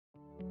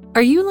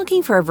Are you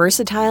looking for a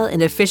versatile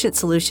and efficient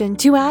solution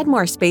to add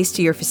more space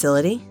to your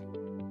facility?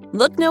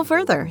 Look no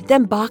further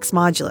than Box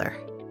Modular.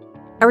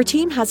 Our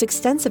team has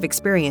extensive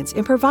experience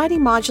in providing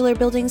modular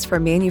buildings for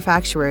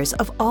manufacturers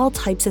of all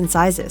types and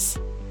sizes.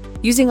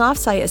 Using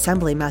off-site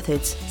assembly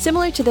methods,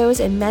 similar to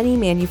those in many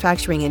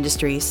manufacturing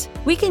industries,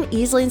 we can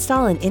easily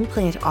install an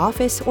in-plant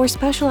office or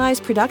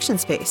specialized production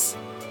space.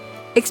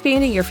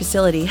 Expanding your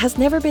facility has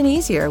never been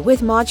easier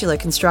with modular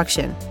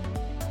construction.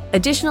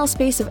 Additional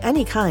space of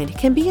any kind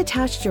can be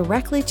attached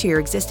directly to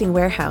your existing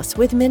warehouse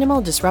with minimal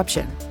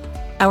disruption.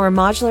 Our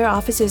modular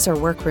offices or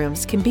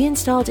workrooms can be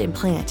installed in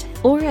plant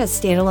or as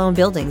standalone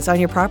buildings on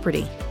your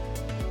property.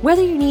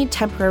 Whether you need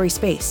temporary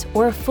space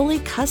or a fully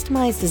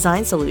customized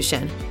design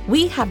solution,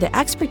 we have the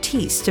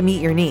expertise to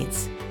meet your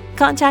needs.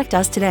 Contact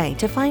us today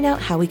to find out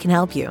how we can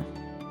help you.